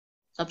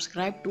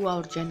Subscribe to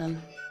our channel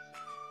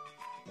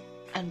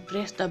and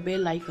press the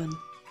bell icon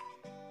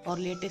for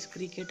latest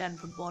cricket and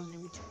football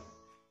news.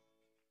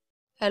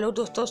 Hello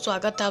दोस्तों,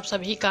 स्वागत है आप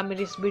सभी का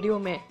मेरी इस वीडियो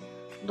में।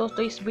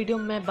 दोस्तों, इस वीडियो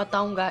में मैं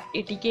बताऊंगा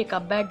एटीके का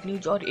बैड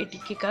न्यूज और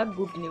एटीके का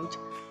गुड न्यूज।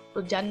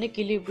 तो जानने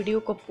के लिए वीडियो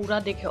को पूरा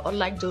देखें और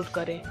लाइक जरूर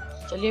करें।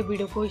 चलिए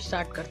वीडियो को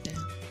स्टार्ट करते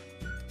हैं।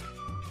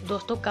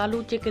 दोस्तों,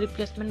 कालूचे के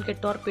रिप्लेसमेंट के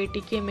तौर पे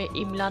एटीके में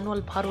इमिलानो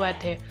अल्फारो आए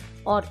थे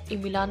और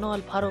इमिलानो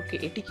अल्फारो के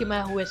एटीके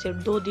में हुए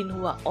सिर्फ 2 दिन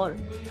हुआ और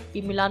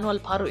इमिलानो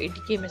अल्फारो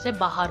एटीके में से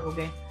बाहर हो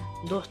गए।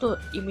 दोस्तों,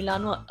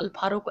 इमिलानो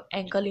अल्फारो को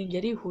एंकल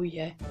इंजरी हुई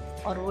है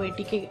और वो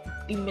एटीके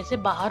टीम में से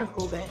बाहर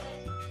हो गए।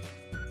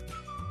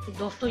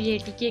 दोस्तों, ये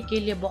एटीके के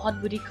लिए बहुत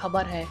बुरी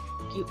खबर है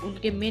कि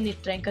उनके मेन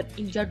स्ट्राइकर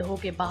इंजर्ड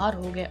होकर बाहर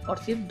हो गए और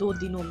सिर्फ 2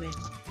 दिनों में।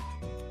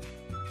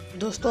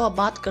 दोस्तों, अब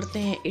बात करते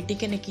हैं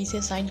एटीके ने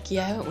किसे साइन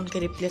किया है उनके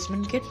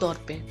रिप्लेसमेंट के तौर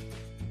पे।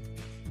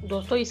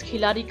 दोस्तों, इस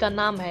खिलाड़ी का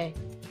नाम है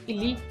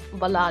इली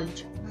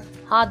बलाज।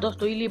 हाँ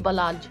दोस्तों, इली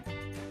बलाज।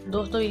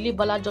 दोस्तों, इली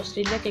बलाज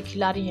ऑस्ट्रेलिया के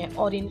खिलाड़ी हैं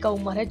और इनका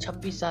उम्र है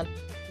 26 साल।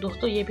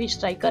 दोस्तों, ये भी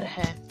स्ट्राइकर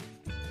हैं।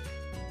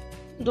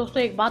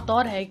 दोस्तों, एक बात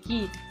और है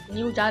कि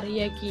न्यूज आ रही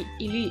है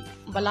कि इली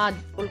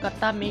बलाज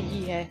कोलकाता में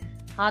ही है।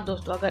 हाँ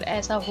दोस्तों, अगर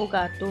ऐसा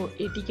होगा तो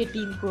एटीके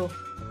टीम को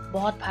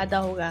बहुत फायदा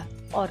होगा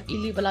और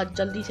इली बलाज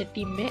जल्दी से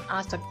टीम में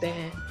आ सकते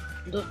हैं।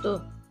 दोस्तों,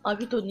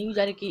 अभी तो न्यूज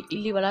आ रही है कि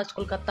इली बलाज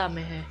कोलकाता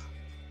में है।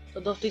 तो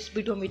दोस्तों, इस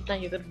वीडियो में इतना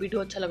ही। अगर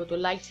वीडियो अच्छा लगे तो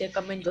लाइक शेयर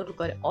कमेंट जरूर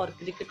करें और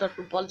क्रिकेट और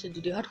फुटबॉल से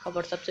जुड़ी हर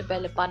खबर सबसे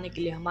पहले पाने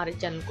के लिए हमारे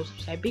चैनल को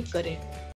सब्सक्राइब भी करें।